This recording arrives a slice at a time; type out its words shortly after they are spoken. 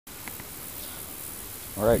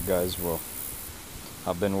Alright guys, well,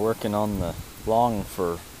 I've been working on the long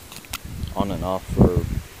for on and off for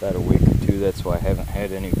about a week or two. That's why I haven't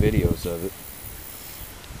had any videos of it.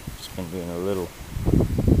 Just been doing a little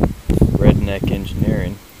redneck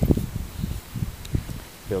engineering,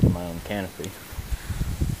 building my own canopy.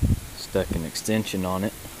 Stuck an extension on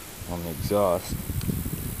it on the exhaust,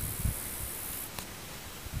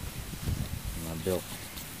 and I built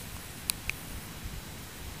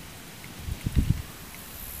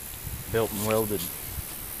and welded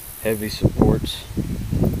heavy supports,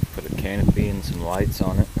 put a canopy and some lights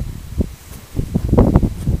on it.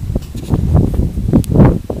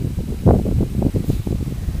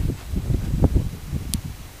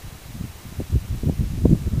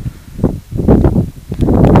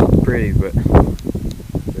 Not pretty, but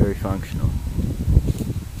very functional.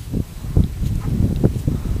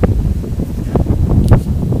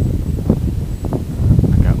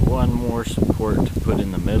 I got one more support to put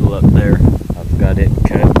in the middle up there. I've got it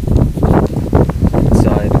cut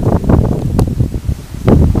inside.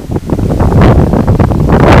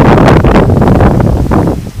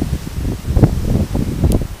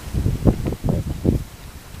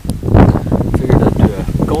 Figured I'd do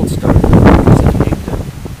a cold start because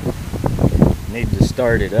I need to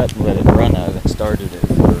start it up and let it run. I haven't started it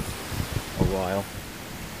for a while.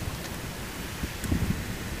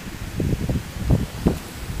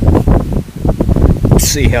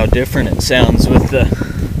 See how different it sounds with the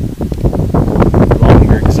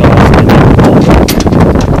longer exhaust and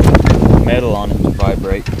the metal on it to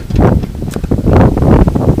vibrate.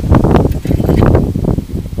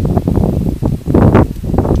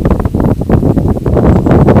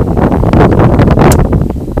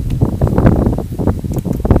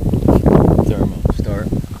 Thermal start.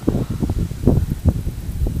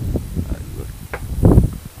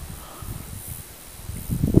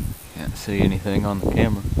 Can't see anything on the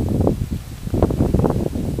camera.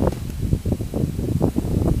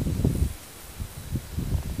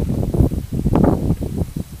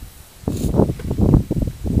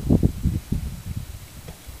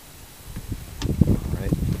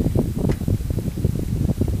 Alright.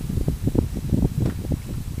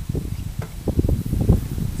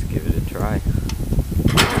 Let's give it a try.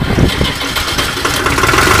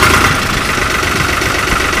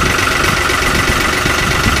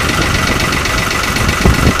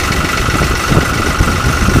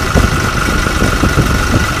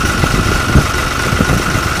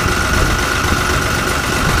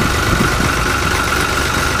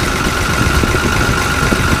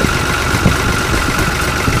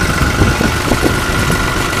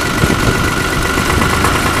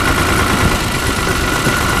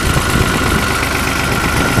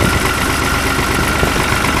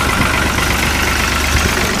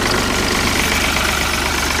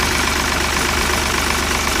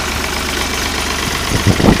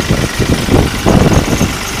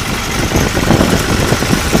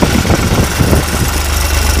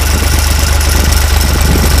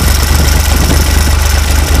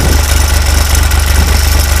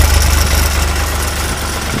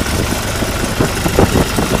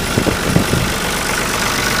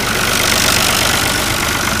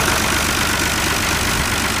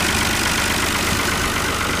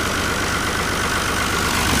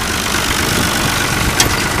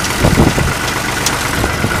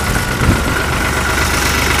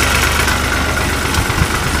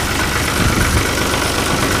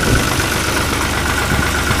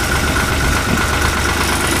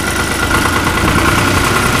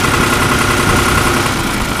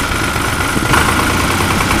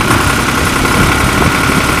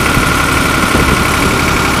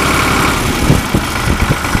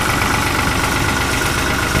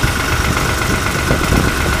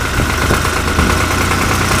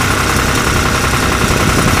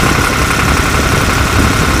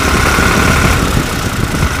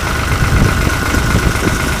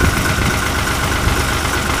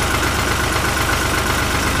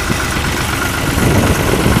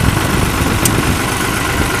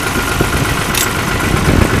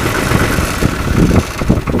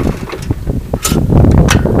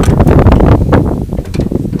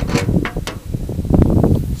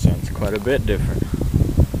 Quite a bit different.